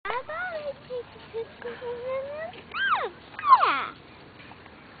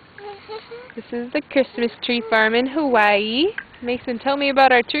This is the Christmas tree farm in Hawaii. Mason, tell me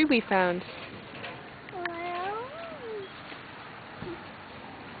about our tree we found.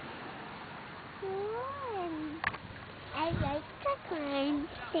 I like to climb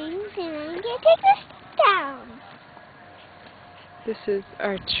things and I get to take this down. This is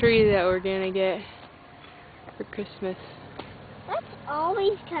our tree that we're going to get for Christmas. Let's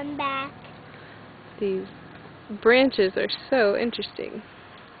always come back. These branches are so interesting.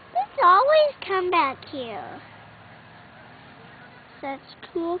 Let's always come back here. Such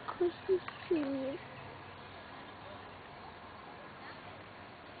cool Christmas trees.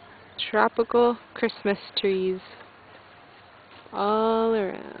 Tropical Christmas trees all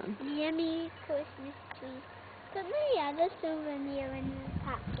around. Yummy Christmas trees. Put my other souvenir in the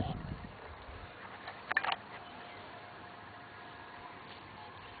pocket.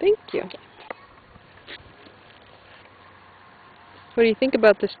 Thank you. What do you think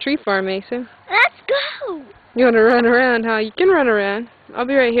about this tree farm, Mason? Let's go! You want to run around, huh? You can run around. I'll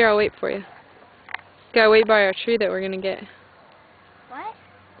be right here. I'll wait for you. Gotta wait by our tree that we're gonna get. What?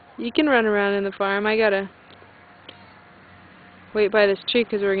 You can run around in the farm. I gotta wait by this tree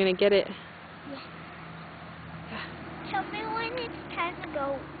because we're gonna get it. Yeah. Tell me when it's time to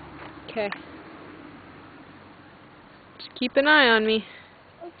go. Okay. Just keep an eye on me.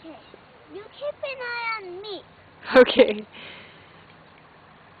 Okay. You keep an eye on me. Okay.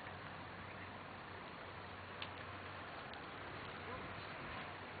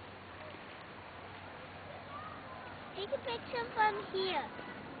 Take a picture from here.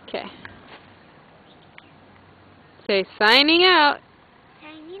 Okay. Say signing out.